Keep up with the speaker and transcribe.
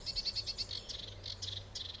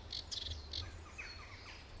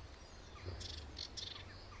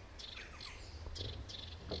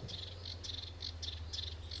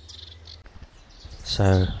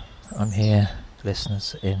So I'm here,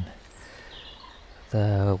 listeners, in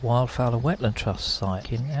the Wildfowl and Wetland Trust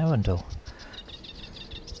site in Arundel,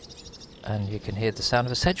 and you can hear the sound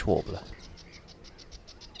of a sedge warbler.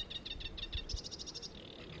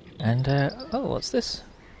 And oh, what's this?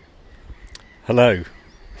 Hello.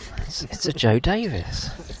 It's a Joe Davis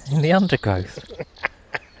in the undergrowth.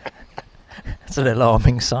 That's an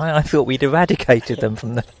alarming sign. I thought we'd eradicated them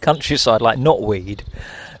from the countryside like knotweed.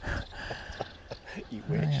 You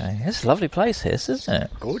wish. Yeah, it's a lovely place here, isn't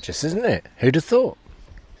it? Gorgeous, isn't it? Who'd have thought?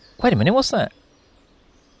 Wait a minute, what's that?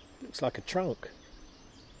 Looks like a trunk.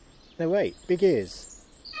 No, wait, big ears.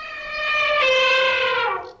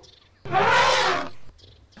 Huh.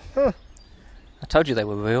 I told you they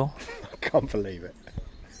were real. I can't believe it.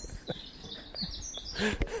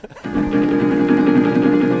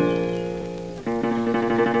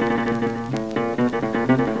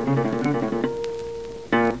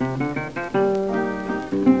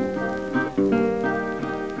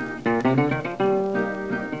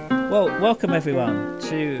 Well, welcome everyone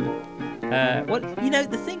to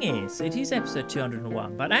the thing is, it is episode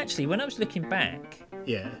 201, but actually when I was looking back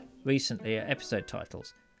recently at episode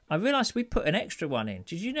titles, I realised we put an extra one in.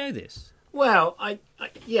 Did you know this? Well,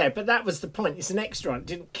 yeah, but that was the point. It's an extra one. It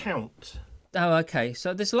didn't count. Oh, okay.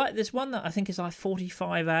 So there's one that I think is like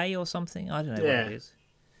 45A or something. I don't know what it is.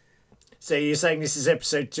 So you're saying this is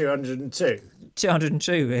episode 202?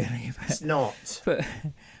 202, really. It's not. But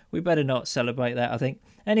we better not celebrate that, I think.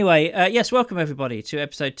 Anyway, yes, welcome everybody to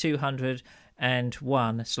episode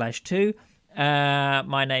 201/2.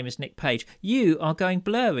 My name is Nick Page. You are going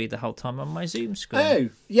blurry the whole time on my Zoom screen. Oh,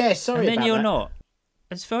 yeah, sorry about that. And then you're not.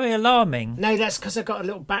 It's very alarming. No, that's because I've got a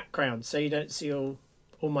little background, so you don't see all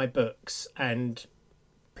my books and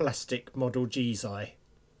plastic Model G's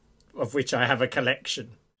of which I have a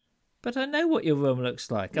collection. But I know what your room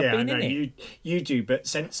looks like. I've been in it. You do, but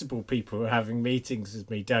sensible people who are having meetings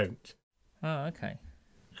with me don't. Oh, okay.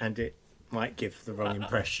 And it might give the wrong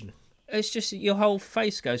impression. It's just your whole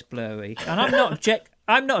face goes blurry, and I'm not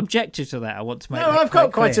objective to that. I want to make. No, I've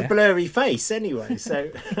got quite a blurry face anyway, so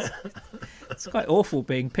it's quite awful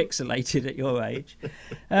being pixelated at your age.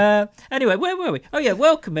 Anyway, where were we? Oh yeah,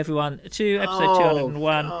 welcome everyone to episode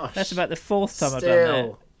 201. Gosh. That's about the fourth time I've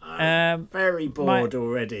done that. I'm very bored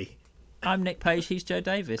already. I'm Nick Page. He's Joe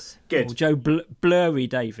Davis. Good. Or Joe Blurry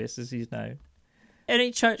Davis, as he's known.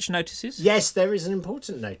 Any church notices? Yes, there is an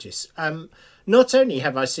important notice. Not only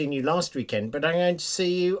have I seen you last weekend, but I'm going to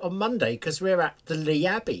see you on Monday because we're at the Lee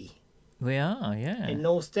Abbey. We are, yeah. In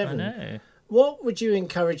North Devon. I know. What would you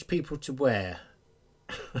encourage people to wear?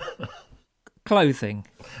 Clothing.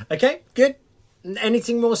 Okay, good.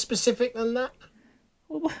 Anything more specific than that?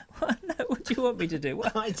 Well, what do you want me to do?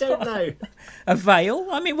 I don't know. A veil?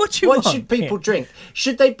 I mean, what do you want? What should people drink?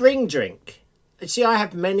 Should they bring drink? See, I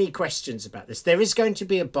have many questions about this. There is going to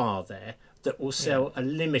be a bar there that will sell a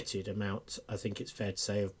limited amount, I think it's fair to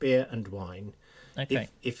say, of beer and wine. Okay.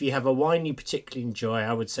 If you have a wine you particularly enjoy,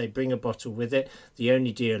 I would say bring a bottle with it. The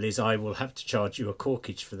only deal is I will have to charge you a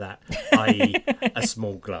corkage for that, i.e. a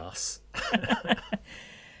small glass.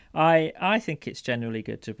 I think it's generally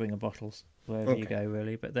good to bring a bottles wherever you go,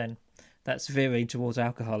 really. But then that's veering towards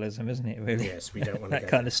alcoholism, isn't it, really? Yes, we don't want that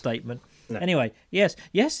kind of statement. No. Anyway, yes,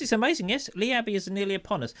 it's amazing. Yes, Lee Abbey is nearly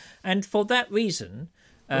upon us. And for that reason,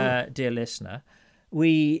 dear listener,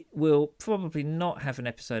 we will probably not have an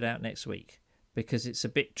episode out next week because it's a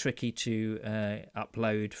bit tricky to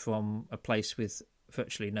upload from a place with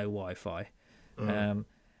virtually no Wi-Fi. And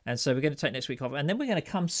so we're going to take next week off. And then we're going to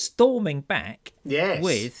come storming back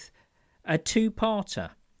with a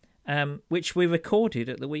two-parter, which we recorded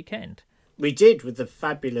at the weekend. We did with the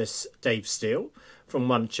fabulous Dave Steele from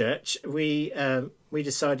One Church. We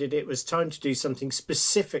decided it was time to do something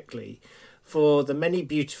specifically for the many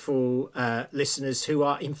beautiful listeners who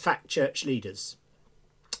are in fact church leaders.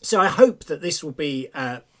 So I hope that this will be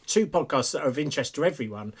two podcasts that are of interest to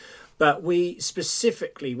everyone, but we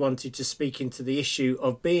specifically wanted to speak into the issue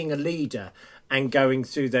of being a leader and going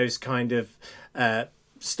through those kind of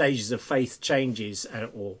stages of faith changes,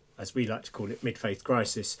 or as we like to call it, mid-faith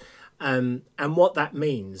crisis, and what that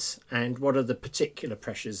means and what are the particular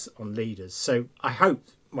pressures on leaders. So I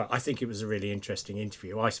think it was a really interesting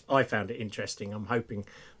interview. I found it interesting. I'm hoping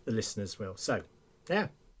the listeners will. So, yeah.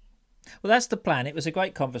 Well, that's the plan. It was a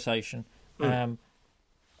great conversation.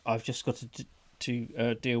 I've just got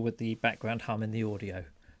to deal with the background hum in the audio.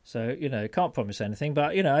 So, can't promise anything,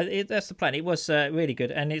 but, that's the plan. It was really good.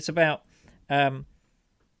 And it's about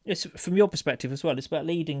it's from your perspective as well. It's about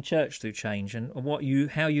leading church through change and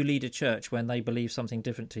how you lead a church when they believe something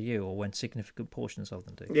different to you, or when significant portions of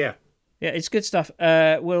them do. Yeah. Yeah, it's good stuff.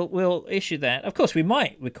 We'll issue that. Of course, we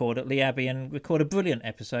might record at Lee Abbey and record a brilliant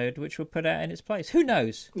episode, which we'll put out in its place. Who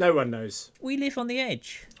knows? No one knows. We live on the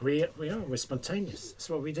edge. We are. We're spontaneous. That's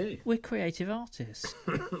what we do. We're creative artists.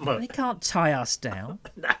 Well, They can't tie us down.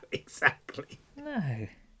 no, exactly.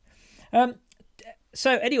 No.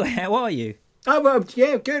 So anyway, how are you? Oh, well,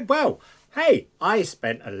 yeah, good. Well, hey, I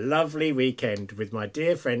spent a lovely weekend with my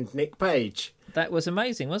dear friend Nick Page. That was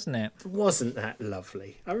amazing, wasn't it? Wasn't that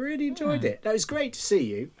lovely? I really enjoyed it. It was great to see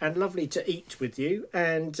you and lovely to eat with you,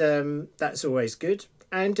 and that's always good.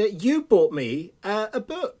 And you bought me a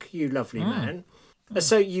book, you lovely man.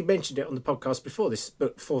 So you mentioned it on the podcast before, this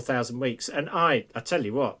book, 4,000 Weeks, and I tell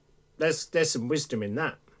you what, there's some wisdom in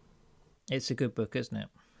that. It's a good book, isn't it?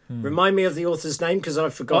 Remind me of the author's name, because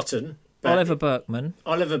I've forgotten. But Oliver Burkeman.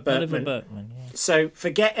 Oliver Burkeman. Oliver Burkeman, yeah. So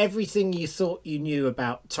forget everything you thought you knew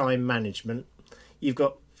about time management. You've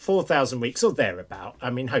got 4,000 weeks or thereabout.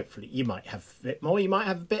 I mean, hopefully you might have a bit more, you might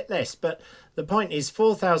have a bit less. But the point is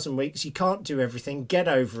 4,000 weeks, you can't do everything. Get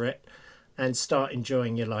over it and start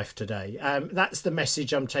enjoying your life today. That's the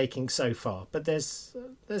message I'm taking so far. But there's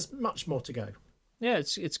much more to go. Yeah,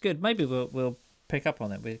 it's good. Maybe we'll pick up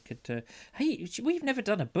on it. We could. Hey, we've never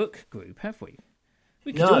done a book group, have we?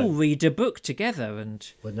 We could all read a book together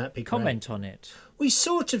and Wouldn't that be comment on it. We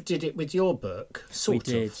sort of did it with your book. We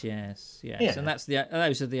did, yes. Yeah. And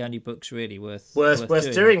those are the only books really worth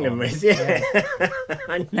doing them with. Yeah.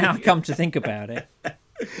 Now I come to think about it.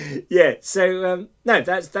 Yeah. So no,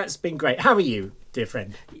 that's been great. How are you, dear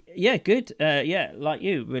friend? Yeah, good. Like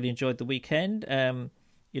you, really enjoyed the weekend.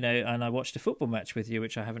 And I watched a football match with you,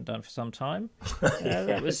 which I haven't done for some time.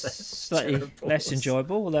 That was slightly less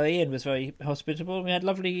enjoyable, although Ian was very hospitable. We had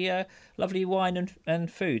lovely wine and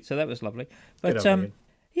food, so that was lovely. But it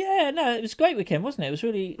was a great weekend, wasn't it? It was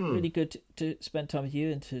really good to spend time with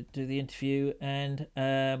you and to do the interview and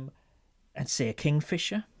see a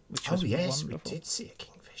kingfisher, which was wonderful. We did see a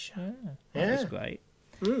kingfisher. That was great.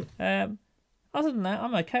 Other than that,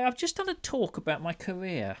 I'm okay. I've just done a talk about my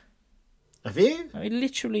career. Have you? I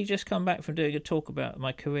literally just come back from doing a talk about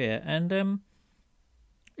my career, and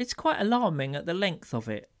it's quite alarming at the length of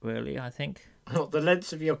it, really, I think. Not the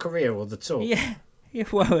length of your career or the talk? Yeah,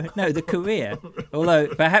 well, no, the career. Although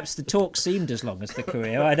perhaps the talk seemed as long as the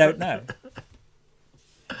career, I don't know.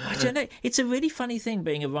 I don't know. It's a really funny thing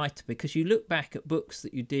being a writer, because you look back at books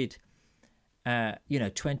that you did,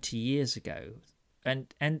 20 years ago, and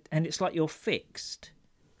it's like you're fixed.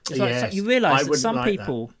 It's like you realise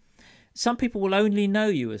that some people will only know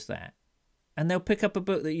you as that, and they'll pick up a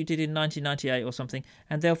book that you did in 1998 or something,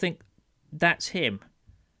 and they'll think that's him.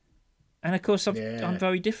 And of course, I'm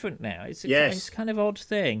very different now. It's kind of odd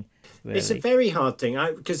thing. Really. It's a very hard thing,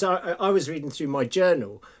 because I was reading through my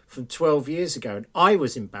journal from 12 years ago, and I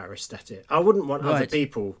was embarrassed at it. I wouldn't want other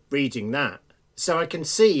people reading that. So I can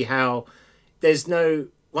see how there's no...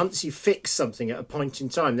 Once you fix something at a point in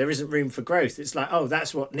time, there isn't room for growth. It's like, oh,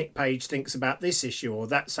 that's what Nick Page thinks about this issue, or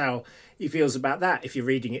that's how he feels about that if you're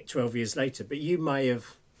reading it 12 years later. But you may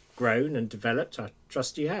have grown and developed. I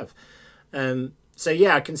trust you have.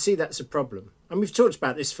 I can see that's a problem. And we've talked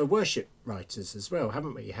about this for worship writers as well,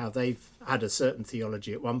 haven't we? How they've had a certain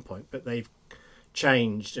theology at one point, but they've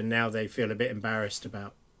changed and now they feel a bit embarrassed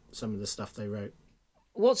about some of the stuff they wrote.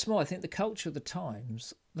 What's more, I think the culture of the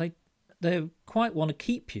times, they quite want to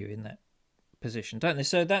keep you in that position, don't they?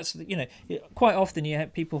 So that's, quite often you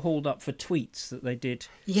have people hauled up for tweets that they did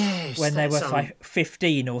when they were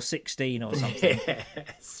 15 or 16 or something.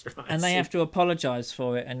 Yes, right. And they have to apologise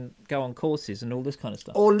for it and go on courses and all this kind of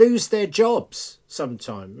stuff. Or lose their jobs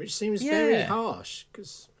sometime, which seems very harsh,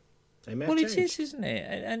 because they may have changed. Well, it is, isn't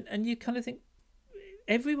it? And you kind of think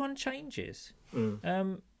everyone changes.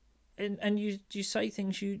 And you say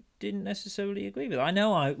things you didn't necessarily agree with. I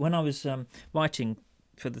know when I was writing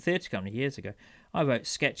for the theatre company years ago, I wrote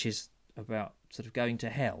sketches about sort of going to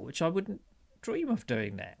hell, which I wouldn't dream of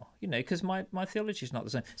doing now, because my theology is not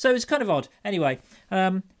the same. So it's kind of odd. Anyway,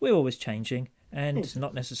 we're always changing, and it's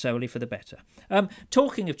not necessarily for the better.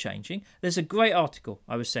 Talking of changing, there's a great article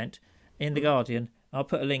I was sent in The Guardian. I'll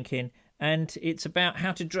put a link in, and it's about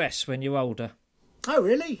how to dress when you're older. Oh,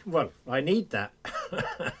 really? Well, I need that.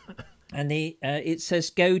 And it says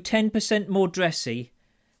go 10% more dressy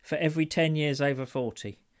for every 10 years over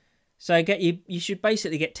 40. So you should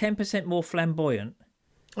basically get 10% more flamboyant.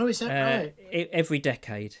 Oh, is that right? Every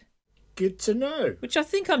decade. Good to know. Which I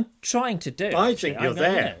think I'm trying to do. I think you're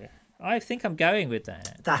there. I think I'm going with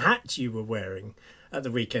that. The hat you were wearing at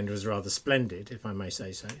the weekend was rather splendid, if I may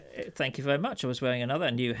say so. Thank you very much. I was wearing another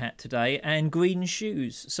new hat today and green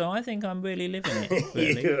shoes, so I think I'm really living it.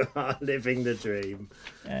 Really. You are living the dream.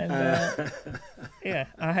 And yeah,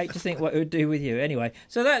 I hate to think what it would do with you. Anyway,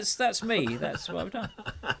 so that's me. That's what I've done.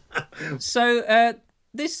 So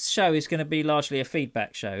this show is going to be largely a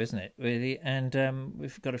feedback show, isn't it? Really, and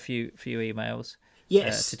we've got a few emails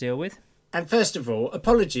to deal with. And first of all,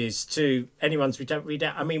 apologies to anyone we don't read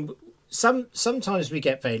out. I mean, sometimes we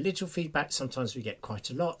get very little feedback, sometimes we get quite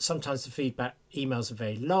a lot. Sometimes the feedback emails are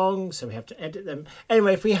very long, so we have to edit them.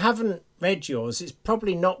 Anyway, if we haven't read yours, it's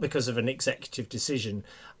probably not because of an executive decision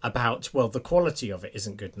about, well, the quality of it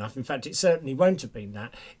isn't good enough. In fact, it certainly won't have been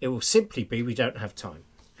that. It will simply be we don't have time.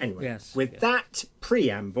 Anyway, with that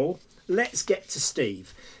preamble, let's get to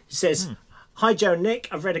Steve. He says... Hi, Joe and Nick.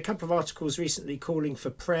 I've read a couple of articles recently calling for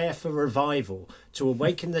prayer for revival to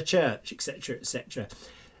awaken the church, etc., etc.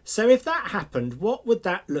 So if that happened, what would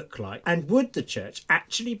that look like? And would the church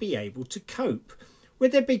actually be able to cope?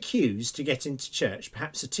 Would there be queues to get into church,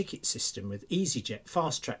 perhaps a ticket system with EasyJet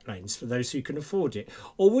fast-track lanes for those who can afford it?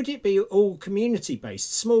 Or would it be all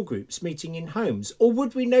community-based, small groups meeting in homes? Or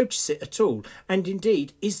would we notice it at all? And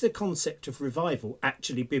indeed, is the concept of revival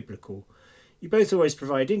actually biblical? You both always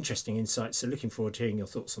provide interesting insights, so looking forward to hearing your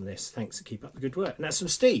thoughts on this. Thanks and keep up the good work. And that's from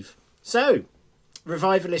Steve. So,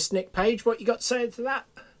 revivalist Nick Page, what you got to say to that?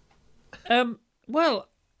 Well,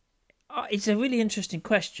 it's a really interesting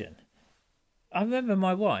question. I remember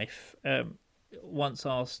my wife once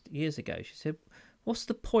asked years ago, she said, what's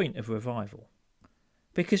the point of revival?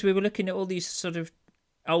 Because we were looking at all these sort of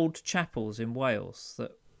old chapels in Wales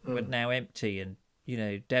that were now empty and,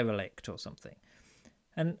 derelict or something.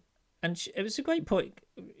 And it was a great point.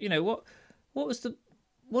 What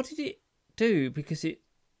did it do? Because it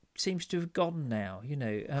seems to have gone now.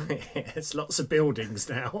 It's lots of buildings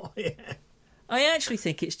now. Yeah. I actually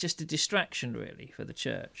think it's just a distraction, really, for the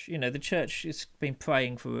church. The church has been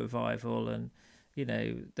praying for revival, and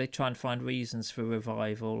they try and find reasons for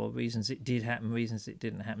revival, or reasons it did happen, reasons it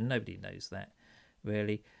didn't happen. Nobody knows that,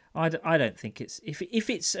 really. I don't think it's if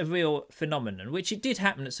it's a real phenomenon, which it did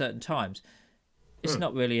happen at certain times. It's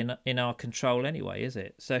not really in our control anyway, is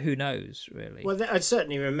it? So who knows, really? Well, I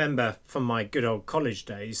certainly remember from my good old college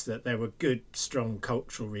days that there were good, strong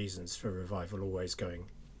cultural reasons for revival always going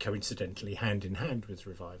coincidentally hand in hand with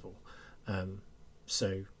revival.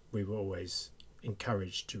 So we were always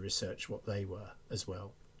encouraged to research what they were as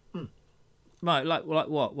well. Right, like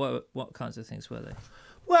what? What kinds of things were they?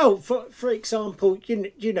 Well, for example,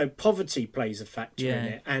 poverty plays a factor in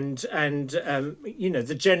it, and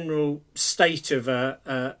the general state of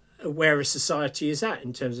where a society is at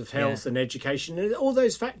in terms of health and education, and all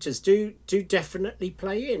those factors do definitely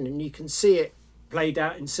play in, and you can see it played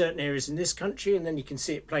out in certain areas in this country, and then you can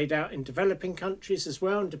see it played out in developing countries as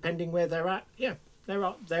well, and depending where they're at,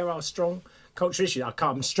 there are strong cultural issues.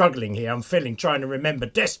 I'm struggling here. I'm trying to remember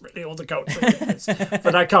desperately all the cultural issues,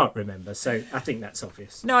 but I can't remember. So I think that's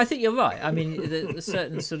obvious. No, I think you're right. I mean, the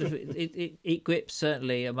certain sort of it grips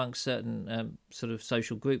certainly amongst certain sort of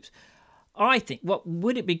social groups. I think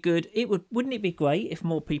would it be good? Wouldn't it be great if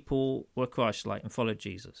more people were Christ-like and followed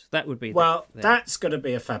Jesus? That would be that's going to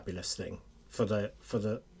be a fabulous thing for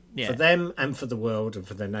them and for the world and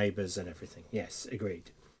for their neighbours and everything. Yes,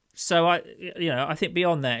 agreed. So I think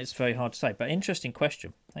beyond that, it's very hard to say. But interesting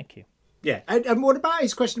question. Thank you. Yeah, and what about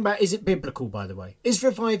his question about is it biblical? By the way, is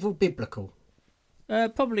revival biblical?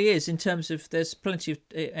 Probably is, in terms of there's plenty of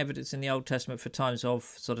evidence in the Old Testament for times of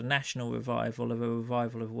sort of national revival, of a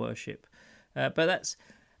revival of worship. And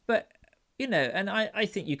I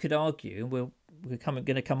think you could argue, and we're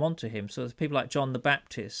going to come on to him. So there's people like John the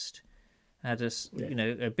Baptist had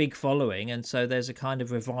a big following, and so there's a kind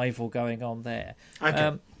of revival going on there.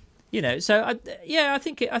 Okay. I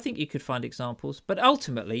think you could find examples, but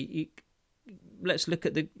ultimately, let's look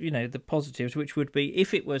at the positives, which would be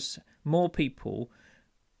if it was more people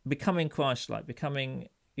becoming Christ-like, becoming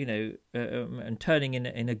and turning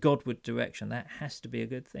in a Godward direction. That has to be a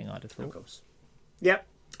good thing, I'd have thought. Of course. Yep.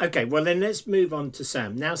 Okay, well then let's move on to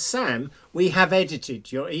Sam. Now, Sam, we have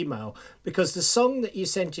edited your email because the song that you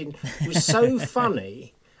sent in was so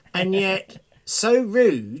funny and yet so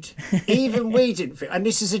rude, even we didn't feel. And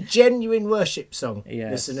this is a genuine worship song,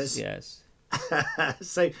 listeners. Yes.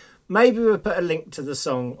 So maybe we'll put a link to the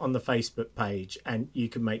song on the Facebook page and you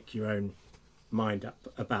can make your own mind up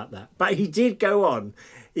about that. But he did go on.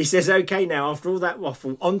 He says, okay, now after all that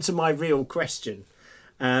waffle, on to my real question.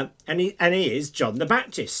 And he is John the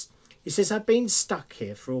Baptist. He says, I've been stuck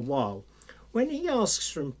here for a while. When he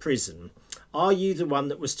asks from prison, Are you the one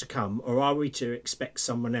that was to come, or are we to expect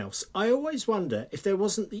someone else? I always wonder if there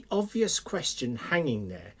wasn't the obvious question hanging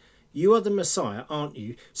there. You are the Messiah, aren't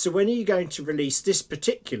you? So when are you going to release this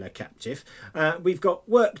particular captive? We've got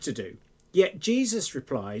work to do. Yet Jesus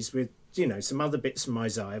replies with, some other bits from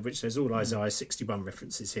Isaiah, which there's all Isaiah 61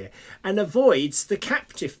 references here, and avoids the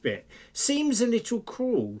captive bit. Seems a little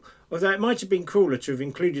cruel, although it might have been crueler to have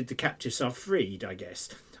included the captives are freed, I guess.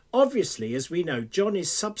 Obviously, as we know, John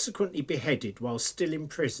is subsequently beheaded while still in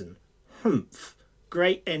prison. Humph.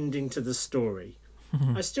 Great ending to the story.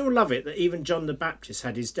 I still love it that even John the Baptist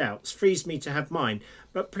had his doubts. Frees me to have mine.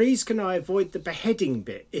 But please can I avoid the beheading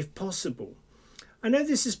bit, if possible? I know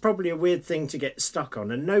this is probably a weird thing to get stuck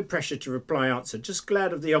on, and no pressure to reply answer. Just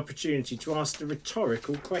glad of the opportunity to ask the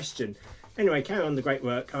rhetorical question. Anyway, carry on the great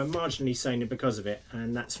work. I'm marginally saying it because of it,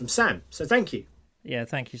 and that's from Sam. So thank you. Yeah,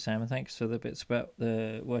 thank you, Sam, and thanks for the bits about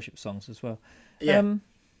the worship songs as well. Yeah.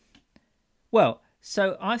 Well,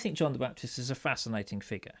 so I think John the Baptist is a fascinating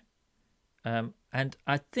figure. And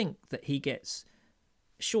I think that he gets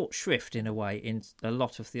short shrift in a way in a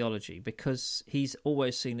lot of theology because he's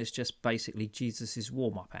always seen as just basically Jesus's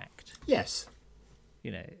warm-up act. Yes.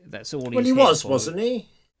 That's all he's Well, he was, wasn't he?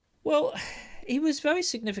 Well, he was a very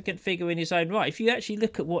significant figure in his own right. If you actually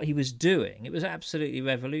look at what he was doing, it was absolutely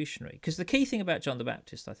revolutionary. Because the key thing about John the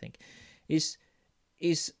Baptist, I think, is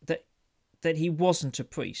that he wasn't a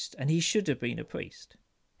priest, and he should have been a priest.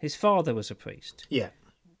 His father was a priest. Yeah.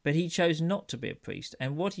 But he chose not to be a priest,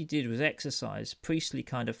 and what he did was exercise priestly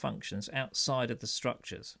kind of functions outside of the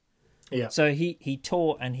structures. Yeah. So he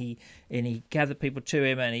taught and he gathered people to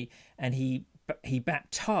him, and he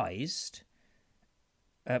baptized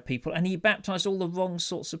people, and he baptized all the wrong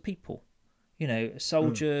sorts of people,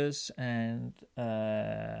 soldiers and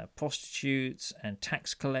prostitutes and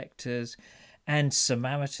tax collectors and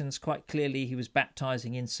Samaritans. Quite clearly, he was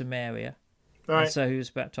baptizing in Samaria. Right. And so he was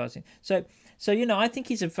baptizing. So I think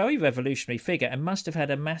he's a very revolutionary figure and must have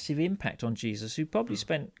had a massive impact on Jesus, who probably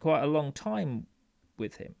spent quite a long time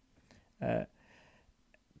with him.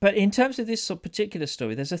 But in terms of this particular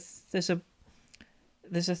story, there's a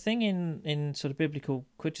thing in sort of biblical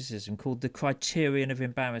criticism called the criterion of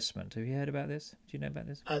embarrassment. Have you heard about this? Do you know about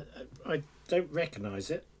this? I don't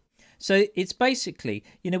recognise it. So it's basically,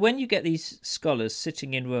 when you get these scholars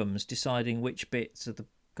sitting in rooms deciding which bits of the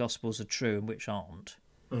Gospels are true and which aren't,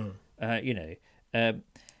 one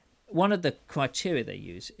of the criteria they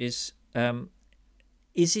use is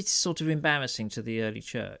it sort of embarrassing to the early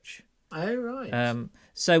church? Oh, right.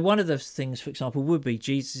 So one of the things, for example, would be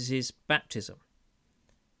Jesus' baptism,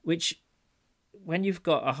 which, when you've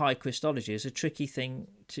got a high Christology, is a tricky thing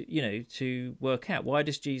to work out. Why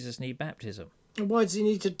does Jesus need baptism? Why does he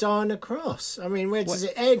need to die on a cross? I mean, where does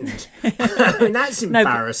it end? I mean, that's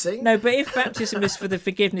embarrassing. But if baptism is for the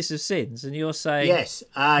forgiveness of sins, and you're saying yes,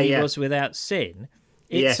 he was without sin,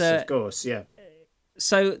 yes, of course, yeah.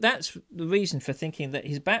 So that's the reason for thinking that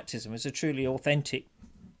his baptism is a truly authentic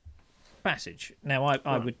passage. Now,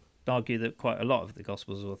 I would argue that quite a lot of the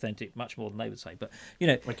Gospels are authentic, much more than they would say. But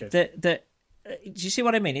okay. Do you see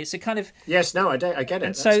what I mean? It's a kind of yes, no, I get it.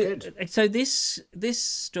 And that's good. So this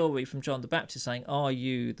story from John the Baptist saying, "Are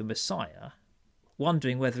you the Messiah?"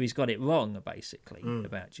 wondering whether he's got it wrong, basically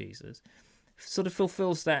about Jesus, sort of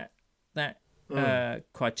fulfills that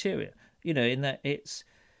criteria. In that it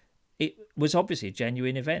was obviously a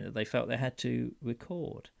genuine event that they felt they had to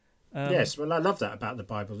record. Yes, well, I love that about the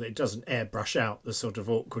Bible, that it doesn't airbrush out the sort of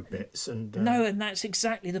awkward bits. And no, and that's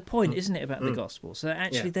exactly the point, isn't it, about the Gospel? So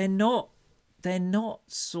actually, they're not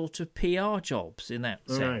sort of PR jobs in that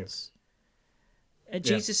sense. No.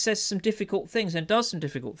 Jesus says some difficult things and does some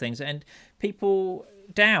difficult things, and people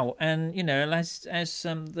doubt. And as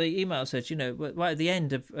the email says, right at the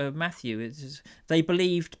end of Matthew, it says, they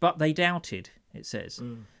believed but they doubted. It says,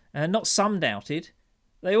 not some doubted.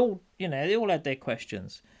 They all had their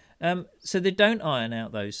questions. So they don't iron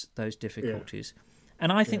out those difficulties. Yeah.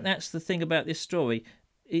 And I think that's the thing about this story.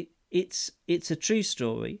 It's a true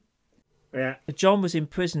story. Yeah. John was in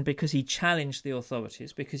prison because he challenged the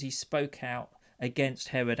authorities, because he spoke out against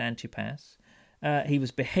Herod Antipas. He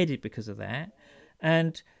was beheaded because of that.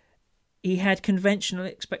 And he had conventional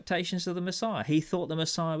expectations of the Messiah. He thought the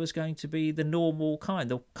Messiah was going to be the normal kind,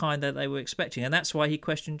 the kind that they were expecting. And that's why he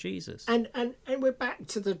questioned Jesus. And we're back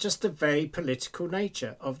to the very political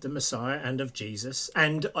nature of the Messiah and of Jesus,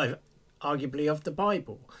 and arguably of the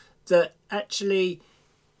Bible, that actually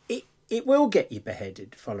it will get you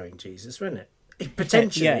beheaded following Jesus, won't it?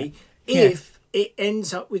 Potentially, if it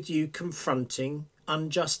ends up with you confronting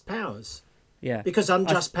unjust powers. Yeah. Because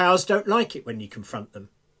unjust powers don't like it when you confront them.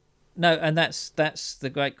 No, and that's the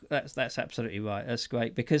great. That's absolutely right. That's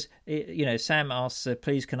great because Sam asks,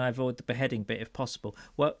 "Please, can I avoid the beheading bit if possible?"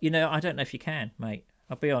 Well, I don't know if you can, mate.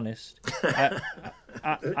 I'll be honest.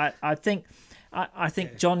 I think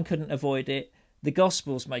John couldn't avoid it. The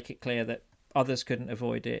Gospels make it clear that others couldn't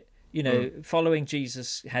avoid it. Following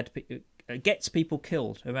Jesus gets people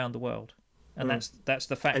killed around the world, and that's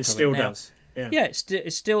the fact. And still does. Yeah,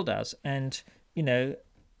 it still does, and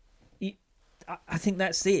I think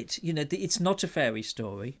that's it. It's not a fairy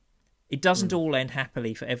story. It doesn't all end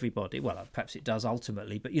happily for everybody. Well, perhaps it does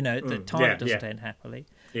ultimately, but at the time it doesn't end happily.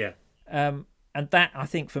 Yeah. And that, I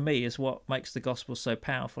think, for me, is what makes the gospel so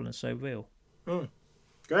powerful and so real.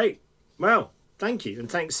 Great. Well, thank you, and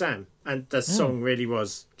thanks, Sam. And the song really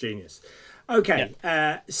was genius. Okay,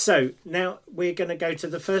 so now we're going to go to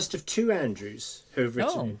the first of two Andrews who have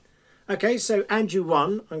written in. Okay, so Andrew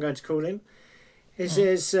 1, I'm going to call him. It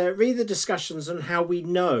says, read the discussions on how we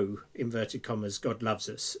know, inverted commas, God loves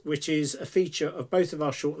us, which is a feature of both of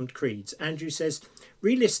our shortened creeds. Andrew says,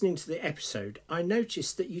 re-listening to the episode, I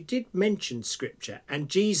noticed that you did mention scripture and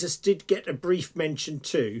Jesus did get a brief mention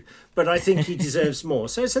too, but I think he deserves more.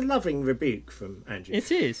 So it's a loving rebuke from Andrew.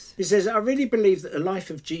 It is. He says, I really believe that the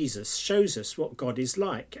life of Jesus shows us what God is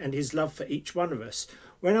like and his love for each one of us.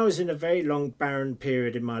 When I was in a very long barren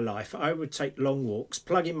period in my life, I would take long walks,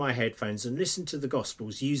 plug in my headphones and listen to the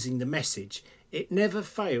Gospels using the message. It never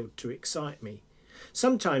failed to excite me.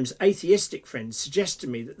 Sometimes atheistic friends suggest to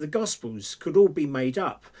me that the Gospels could all be made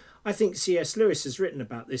up. I think C.S. Lewis has written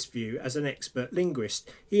about this view as an expert linguist.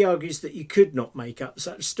 He argues that you could not make up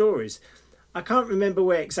such stories. I can't remember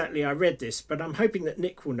where exactly I read this, but I'm hoping that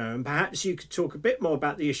Nick will know, and perhaps you could talk a bit more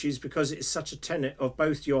about the issues because it is such a tenet of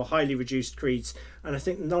both your highly reduced creeds, and I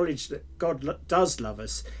think the knowledge that God does love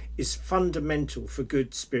us is fundamental for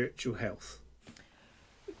good spiritual health.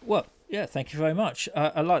 Well, yeah, thank you very much.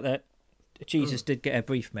 I like that. Jesus did get a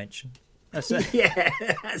brief mention. Yeah,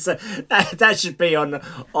 that should be on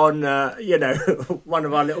one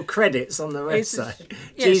of our little credits on the website.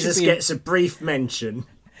 Jesus gets a brief mention.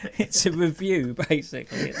 It's a review,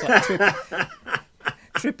 basically. It's like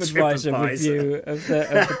TripAdvisor review of the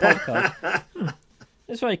podcast.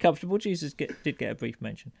 It's very comfortable. Jesus did get a brief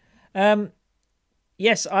mention.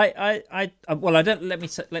 Yes, I don't.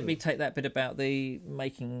 Let me take that bit about the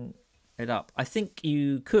making it up. I think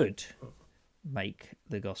you could make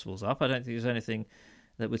the Gospels up. I don't think there's anything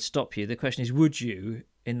that would stop you. The question is, would you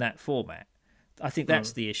in that format? I think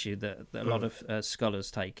that's the issue that a lot of scholars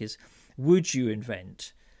take is, would you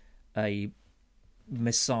invent a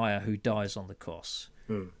Messiah who dies on the cross?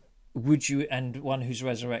 Would you, and one whose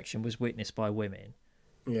resurrection was witnessed by women?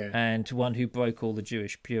 Yeah. And one who broke all the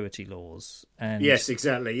Jewish purity laws. And yes,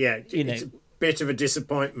 exactly. Yeah, it's a bit of a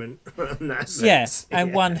disappointment in that sense. Yes,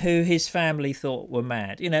 and one who his family thought were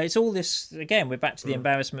mad. It's all this again. We're back to the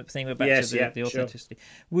embarrassment thing. We're back to the authenticity.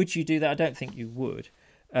 Sure. Would you do that? I don't think you would.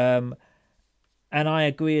 And I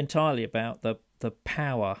agree entirely about the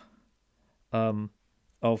power of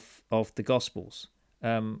the Gospels.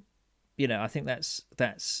 I think that's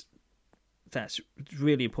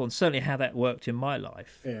really important. Certainly how that worked in my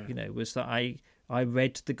life, was that I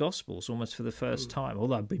read the Gospels almost for the first time,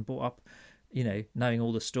 although I've been brought up, knowing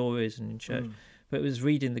all the stories and in church. But it was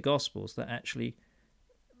reading the Gospels that actually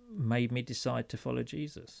made me decide to follow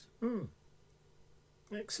Jesus.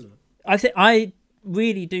 Excellent. I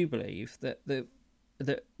really do believe that that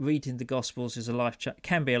reading the Gospels is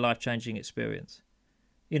can be a life-changing experience.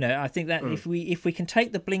 I think that if we can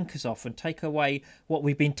take the blinkers off and take away what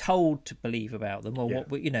we've been told to believe about them, or what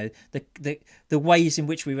we, the ways in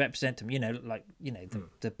which we represent them,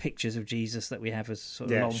 the pictures of Jesus that we have as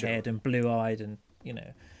sort of long-haired and blue-eyed and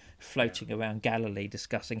floating around Galilee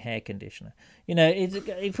discussing hair conditioner.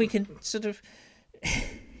 If we can sort of,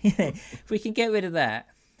 if we can get rid of that,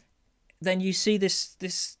 then you see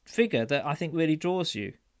this figure that I think really draws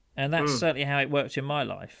you, and that's certainly how it worked in my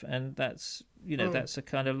life, and that's that's a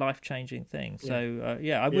kind of life-changing thing. So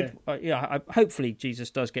I would hopefully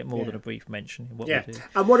Jesus does get more than a brief mention in what we do.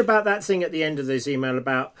 And what about that thing at the end of this email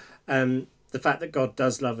about the fact that God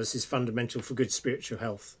does love us is fundamental for good spiritual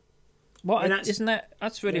health? Well,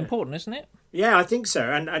 that's really important, isn't it? Yeah, I think so,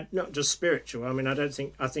 and not just spiritual. I mean, I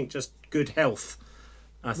think just good health.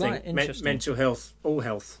 I think mental health, all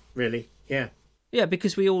health, really. Yeah. Yeah,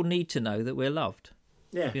 because we all need to know that we're loved.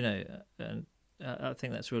 Yeah. And I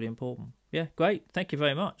think that's really important. Yeah, great. Thank you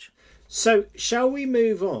very much. So, shall we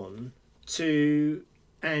move to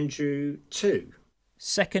Andrew 2?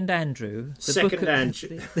 Second Andrew.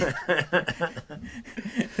 Andrew.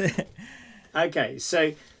 Okay,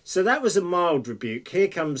 so that was a mild rebuke. Here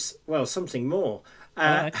comes, something more.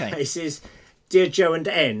 Okay. It says, Dear Joe and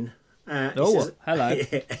N, Hello.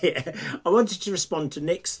 I wanted to respond to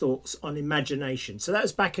Nick's thoughts on imagination. So that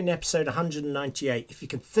was back in episode 198, if you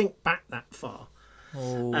can think back that far.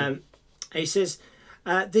 He says,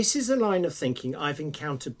 this is a line of thinking I've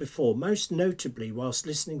encountered before, most notably whilst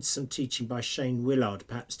listening to some teaching by Shane Willard,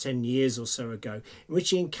 perhaps 10 years or so ago, in which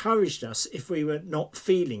he encouraged us, if we were not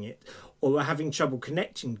feeling it or were having trouble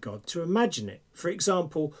connecting with God, to imagine it. For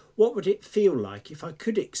example, what would it feel like if I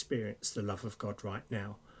could experience the love of God right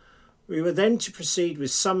now? We were then to proceed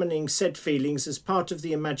with summoning said feelings as part of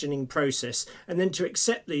the imagining process, and then to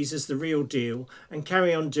accept these as the real deal and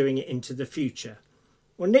carry on doing it into the future.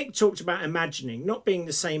 Well, Nick talked about imagining not being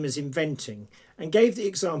the same as inventing, and gave the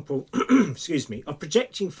example of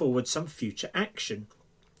projecting forward some future action.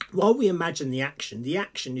 While we imagine the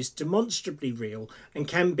action is demonstrably real and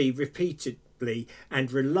can be repeatedly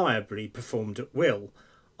and reliably performed at will.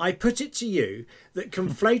 I put it to you that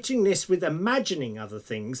conflating this with imagining other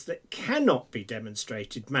things that cannot be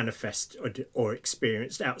demonstrated, manifest or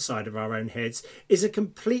experienced outside of our own heads is a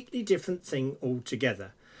completely different thing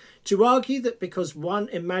altogether. To argue that because one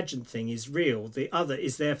imagined thing is real, the other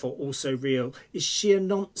is therefore also real is sheer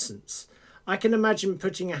nonsense. I can imagine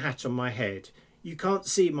putting a hat on my head. You can't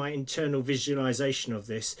see my internal visualization of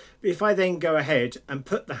this, but if I then go ahead and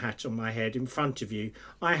put the hat on my head in front of you,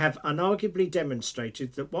 I have unarguably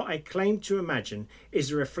demonstrated that what I claim to imagine is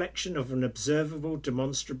a reflection of an observable,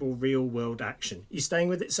 demonstrable, real-world action. You staying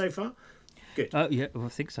with it so far? Good. Oh, yeah, well, I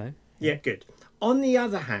think so. Yeah, good. On the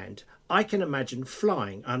other hand, I can imagine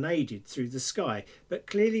flying unaided through the sky, but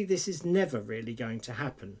clearly this is never really going to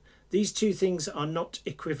happen. These two things are not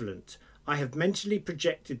equivalent. I have mentally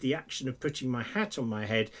projected the action of putting my hat on my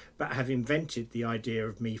head, but have invented the idea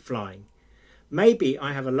of me flying. Maybe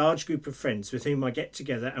I have a large group of friends with whom I get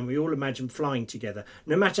together and we all imagine flying together.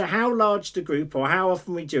 No matter how large the group or how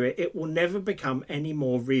often we do it, it will never become any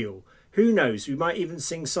more real. Who knows, we might even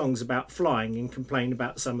sing songs about flying and complain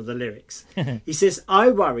about some of the lyrics. He says, I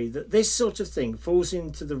worry that this sort of thing falls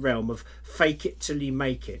into the realm of fake it till you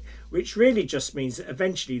make it, which really just means that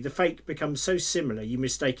eventually the fake becomes so similar you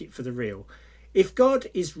mistake it for the real. If God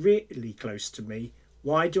is really close to me,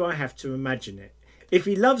 why do I have to imagine it? If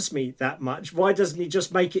he loves me that much, why doesn't he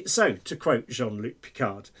just make it so, to quote Jean-Luc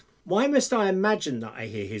Picard? Why must I imagine that I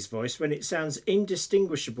hear his voice when it sounds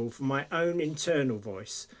indistinguishable from my own internal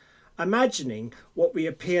voice? Imagining what we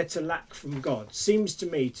appear to lack from God seems to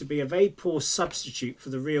me to be a very poor substitute for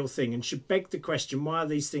the real thing and should beg the question, why are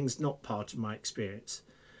these things not part of my experience?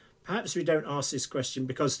 Perhaps we don't ask this question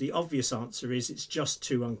because the obvious answer is it's just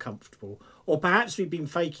too uncomfortable, or perhaps we've been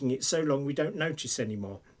faking it so long we don't notice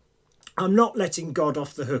anymore. I'm not letting God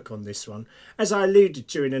off the hook on this one. As I alluded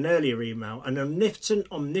to in an earlier email, an omnipotent,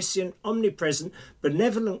 omniscient, omnipresent,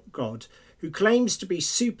 benevolent God who claims to be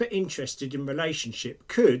super interested in relationship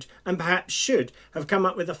could, and perhaps should, have come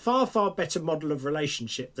up with a far, far better model of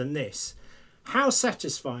relationship than this. How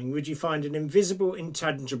satisfying would you find an invisible,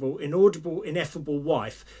 intangible, inaudible, ineffable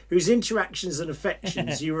wife whose interactions and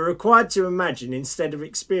affections you were required to imagine instead of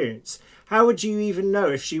experience? How would you even know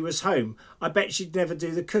if she was home? I bet she'd never do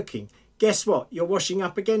the cooking. Guess what? You're washing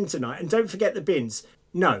up again tonight, and don't forget the bins.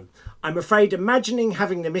 No, I'm afraid imagining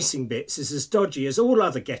having the missing bits is as dodgy as all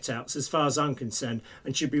other get-outs as far as I'm concerned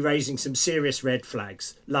and should be raising some serious red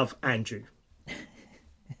flags. Love, Andrew.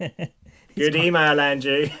 Good email,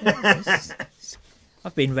 Andrew.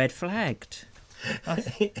 I've been red flagged.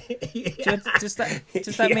 Does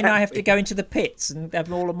that mean I have to go into the pits and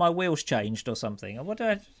have all of my wheels changed or something? Or what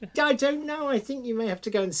do I don't know. I think you may have to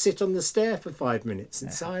go and sit on the stair for 5 minutes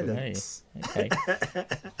in silence. Okay.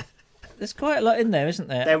 There's quite a lot in there, isn't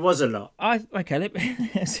there? There was a lot.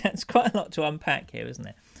 It's quite a lot to unpack here, isn't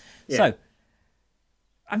it? Yeah. So,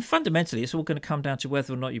 and fundamentally, it's all going to come down to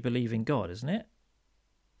whether or not you believe in God, isn't it?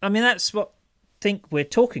 I mean, that's what I think we're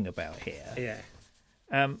talking about here. Yeah.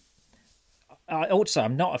 I'm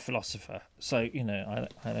not a philosopher, so I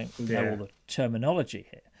don't know all the terminology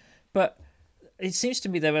here. But it seems to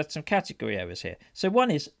me there are some category errors here. So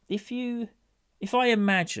one is if I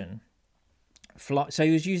imagine. So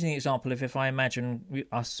he was using the example of if I imagine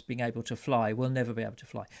us being able to fly, we'll never be able to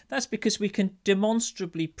fly. That's because we can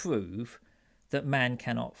demonstrably prove that man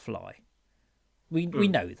cannot fly. We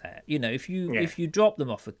know that. If you drop them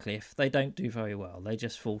off a cliff, they don't do very well. They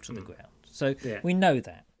just fall to the ground. So we know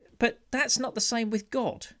that. But that's not the same with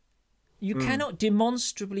God. You cannot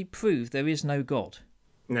demonstrably prove there is no God.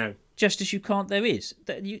 No. Just as you can't there is.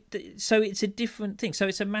 So it's a different thing. So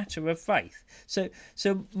it's a matter of faith. So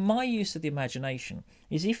my use of the imagination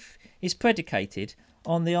is predicated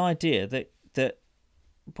on the idea that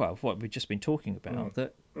what we've just been talking about,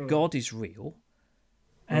 that God is real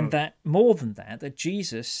And that more than that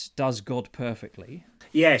Jesus does God perfectly.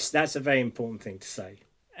 Yes, that's a very important thing to say.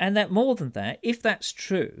 And that more than that, if that's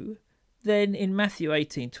true, then in Matthew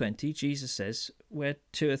 18:20, Jesus says, where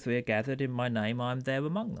 2 or 3 are gathered in my name, I am there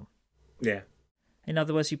among them. Yeah. In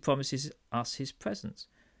other words, he promises us his presence.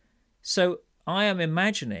 So I am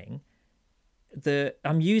imagining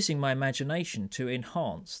I'm using my imagination to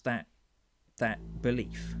enhance that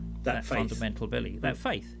belief, that faith. Fundamental belief, that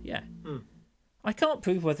faith. Yeah. I can't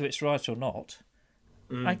prove whether it's right or not.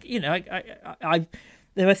 I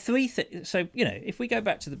there are 3 things. So if we go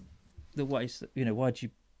back to the ways that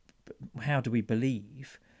how do we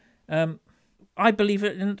believe? I believe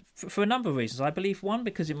it for a number of reasons. I believe, one,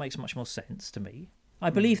 because it makes much more sense to me. I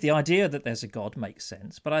believe the idea that there's a God makes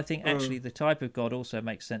sense, but I think actually the type of God also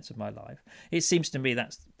makes sense of my life. It seems to me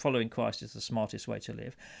that's following Christ is the smartest way to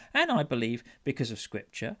live. And I believe because of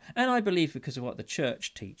Scripture, and I believe because of what the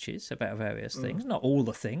church teaches about various things, not all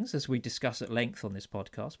the things, as we discuss at length on this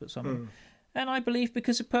podcast, but some of them. And I believe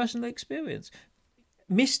because of personal experience,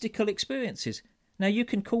 mystical experiences. Now, you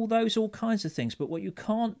can call those all kinds of things, but what you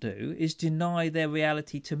can't do is deny their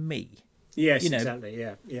reality to me. Yes, exactly.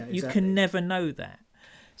 Yeah, exactly. You can never know that.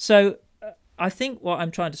 So I think what I'm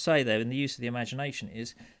trying to say there in the use of the imagination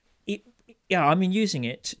is, I'm using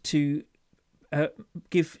it to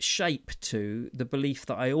give shape to the belief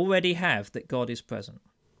that I already have that God is present.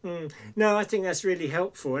 No, I think that's really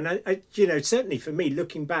helpful. And, I certainly for me,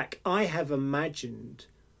 looking back, I have imagined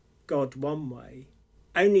God one way,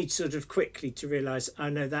 only sort of quickly to realise, oh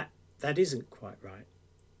no, that isn't quite right.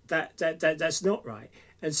 That's not right.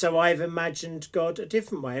 And so I've imagined God a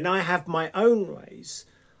different way. And I have my own ways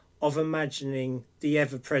of imagining the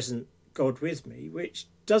ever-present God with me, which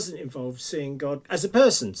doesn't involve seeing God as a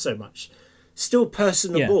person so much. Still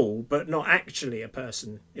personable, but not actually a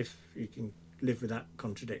person, if you can live with that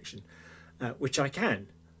contradiction, which I can,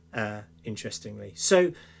 interestingly.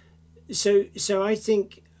 So I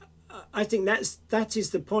think that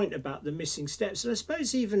is the point about the missing steps. And I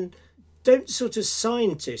suppose even don't sort of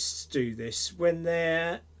scientists do this when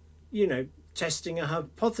they're, testing a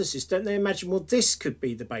hypothesis? Don't they imagine, well, this could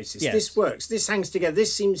be the basis, this works, this hangs together,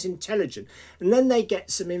 this seems intelligent, and then they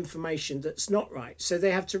get some information that's not right, so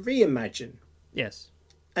they have to reimagine. Yes.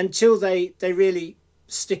 Until they really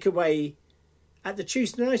stick away at the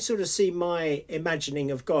truth. And I sort of see my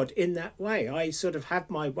imagining of God in that way. I sort of have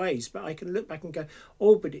my ways, but I can look back and go,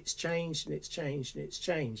 oh, but it's changed and it's changed and it's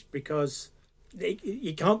changed, because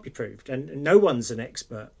it can't be proved, and no one's an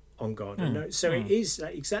expert on God. And so it is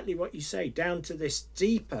exactly what you say, down to this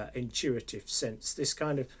deeper intuitive sense, this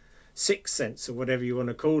kind of sixth sense, or whatever you want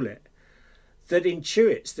to call it, that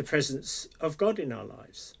intuits the presence of God in our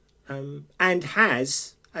lives, and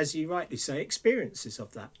has, as you rightly say, experiences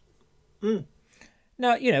of that.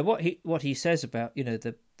 Now, what he says about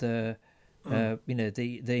the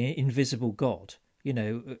invisible God.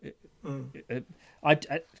 I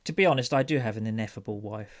to be honest, I do have an ineffable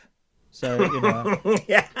wife. So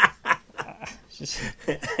yeah,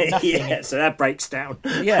 so that breaks down.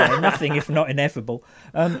 Nothing if not ineffable.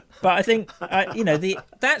 But I think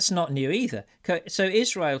that's not new either. So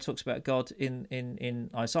Israel talks about God in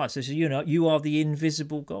Isaiah. So you are the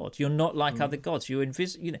invisible God. You're not like other gods. You're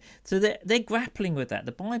invisible. So they're grappling with that.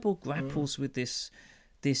 The Bible grapples with this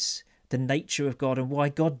the nature of God and why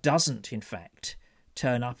God doesn't, in fact,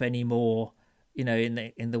 turn up anymore.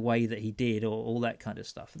 In the way that he did, or all that kind of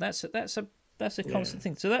stuff. That's a constant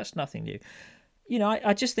thing. So that's nothing new.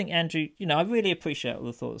 I just think, Andrew, I really appreciate all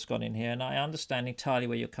the thought that's gone in here, and I understand entirely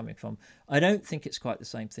where you're coming from. I don't think it's quite the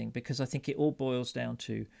same thing, because I think it all boils down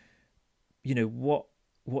to, what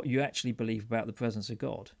you actually believe about the presence of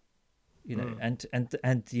God, and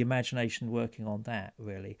the imagination working on that,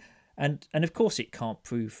 really. And of course it can't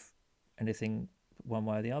prove anything one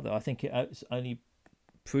way or the other. I think it's only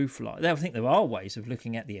proof. I think there are ways of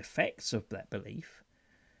looking at the effects of that belief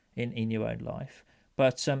in your own life,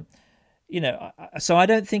 but so I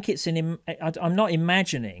don't think it's I'm not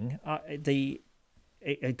imagining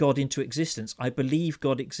a God into existence. I believe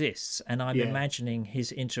God exists, and I'm imagining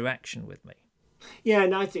his interaction with me. Yeah,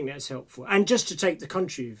 and I think that's helpful. And just to take the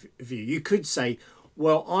contrary view, you could say,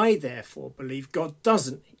 well, I therefore believe God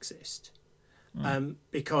doesn't exist.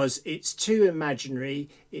 Because it's too imaginary,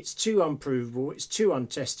 it's too unprovable, it's too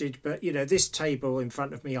untested. But this table in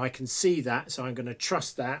front of me, I can see that, so I'm going to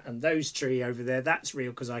trust that. And those tree over there, that's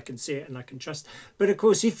real because I can see it and I can trust. But of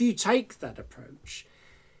course, if you take that approach,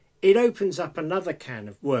 it opens up another can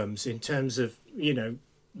of worms in terms of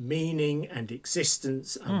meaning and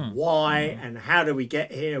existence and why and how do we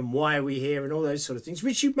get here and why are we here and all those sort of things,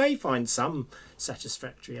 which you may find some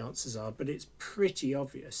satisfactory answers are, but it's pretty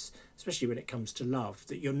obvious, especially when it comes to love,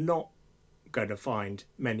 that you're not going to find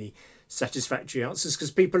many satisfactory answers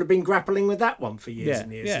because people have been grappling with that one for years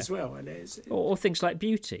and years as well. And or things like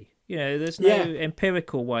beauty. There's no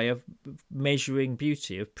empirical way of measuring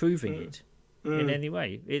beauty, of proving it in any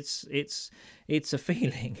way. It's a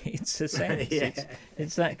feeling, it's a sense,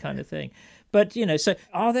 it's that kind of thing. But, so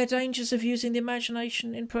are there dangers of using the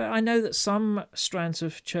imagination in prayer? I know that some strands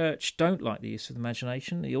of church don't like the use of the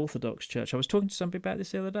imagination, the Orthodox Church. I was talking to somebody about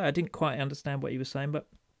this the other day. I didn't quite understand what he was saying, but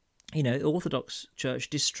the Orthodox Church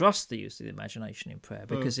distrusts the use of the imagination in prayer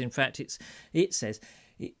because, in fact, it says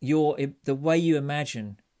the way you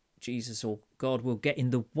imagine Jesus or God will get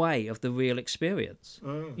in the way of the real experience.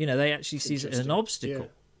 They actually see it as an obstacle,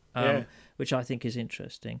 which I think is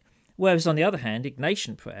interesting. Whereas, on the other hand,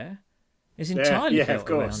 Ignatian prayer is entirely built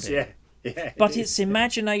around it. But it's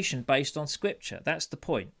imagination based on Scripture. That's the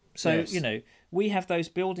point. So, we have those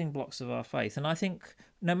building blocks of our faith, and I think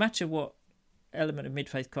no matter what element of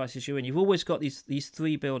mid-faith crisis you're in, you've always got these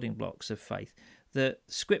three building blocks of faith: the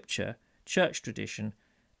Scripture, church tradition,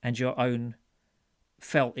 and your own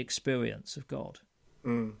felt experience of God.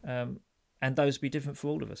 And those be different for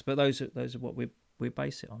all of us, but those are what we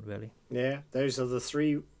base it on, really. Those are the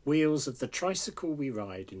three wheels of the tricycle we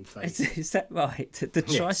ride in faith. Is that right? The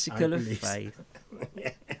tricycle of faith.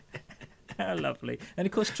 How lovely. And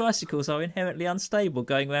of course tricycles are inherently unstable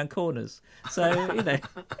going around corners, so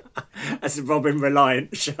as the Robin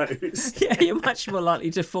Reliant shows. You're much more likely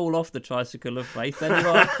to fall off the tricycle of faith than you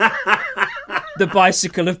are the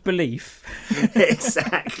bicycle of belief.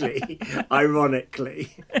 Exactly.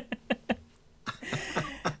 Ironically.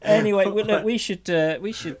 Anyway, look, we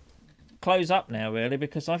should close up now, really,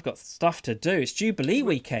 because I've got stuff to do. It's Jubilee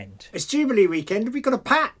weekend. It's Jubilee weekend. We've got to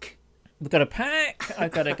pack. We've got to pack.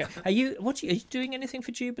 I've got to go. Are you doing anything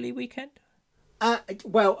for Jubilee weekend?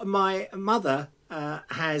 Well, my mother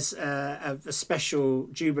has a special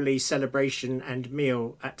Jubilee celebration and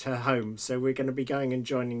meal at her home, so we're going to be going and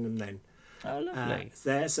joining them then. Oh, lovely.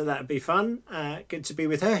 So that'd be fun. Good to be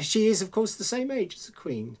with her. She is, of course, the same age as the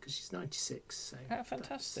Queen because she's 96. So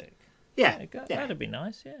fantastic. That'd be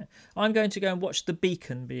nice. Yeah, I'm going to go and watch the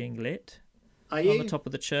beacon being lit. Are you? On the top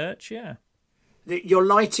of the church? Yeah.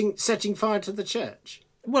 You're setting fire to the church?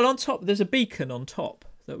 Well, on top, there's a beacon on top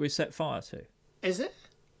that we set fire to. Is it?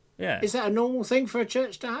 Yeah. Is that a normal thing for a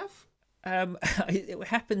church to have? It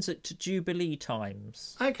happens at Jubilee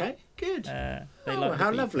times. Okay, good.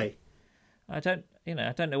 How lovely. I don't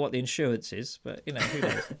know what the insurance is, but who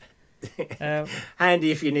knows?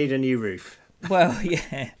 Handy if you need a new roof. Well,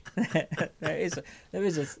 yeah, there is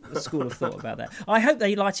a school of thought about that. I hope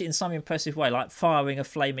they light it in some impressive way, like firing a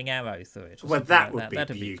flaming arrow through it. Well, that would be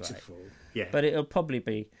beautiful. Yeah, but it'll probably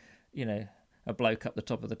be, a bloke up the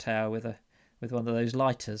top of the tower with one of those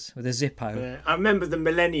lighters with a Zippo. I remember the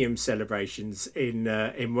Millennium celebrations in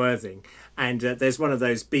Worthing, and there's one of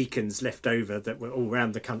those beacons left over that were all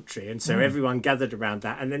around the country, and so everyone gathered around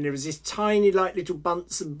that, and then there was this tiny little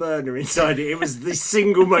Bunsen burner inside it. It was the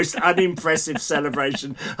single most unimpressive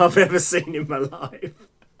celebration I've ever seen in my life.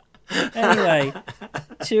 Anyway,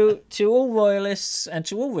 to all royalists and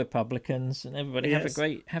to all Republicans and everybody,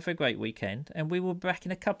 have a great weekend, and we will be back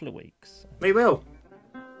in a couple of weeks. We will.